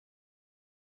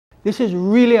This is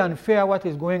really unfair what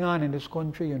is going on in this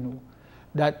country, you know.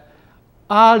 That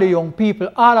all the young people,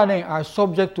 all of them are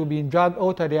subject to being dragged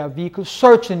out of their vehicles,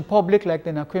 searched in public like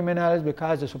they're criminals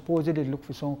because they supposedly look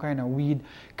for some kind of weed,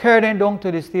 carry them down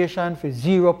to the station for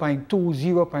 0.2,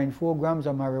 0.4 grams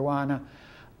of marijuana.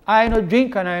 I no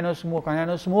drink and I no smoke, and I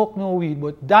no smoke no weed,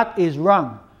 but that is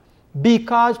wrong.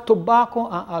 Because tobacco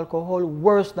and alcohol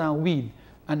worse than weed,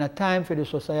 and a time for the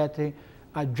society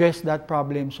address that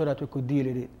problem so that we could deal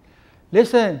with it.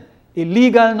 Listen,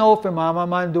 illegal now for mama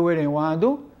man do what they want to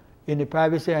do in the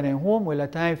privacy of their home, well, a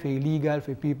time for illegal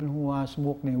for people who want to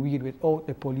smoke their weed without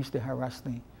the police to harass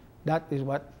them. That is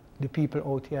what the people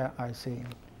out here are saying.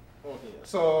 Okay,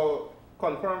 so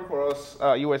confirm for us,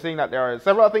 you were saying that there are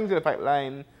several things in the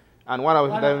pipeline, and one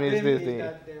of them is this thing.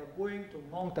 That they're going to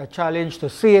mount a challenge to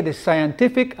say the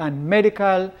scientific and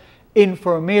medical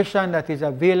information that is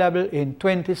available in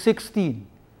 2016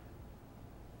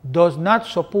 does not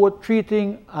support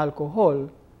treating alcohol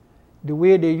the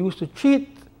way they used to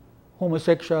treat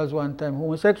homosexuals one time.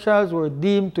 Homosexuals were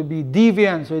deemed to be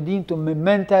deviants, were deemed to be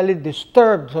mentally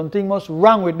disturbed. Something was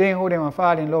wrong with them, how they were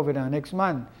fall in love with their next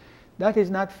man. That is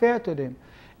not fair to them.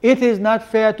 It is not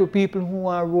fair to people who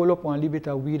want to roll up one little bit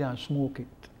of weed and smoke it,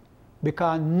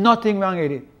 because nothing wrong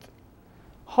with it.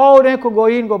 How they could go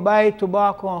in, go buy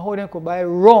tobacco, and how they could buy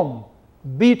rum,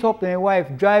 beat up their wife,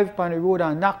 drive on the road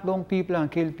and knock down people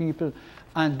and kill people,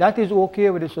 and that is okay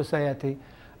with the society.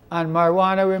 And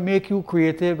marijuana will make you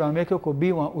creative and make you could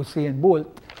be one Usain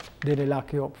Bolt, then they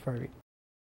lock you up for it.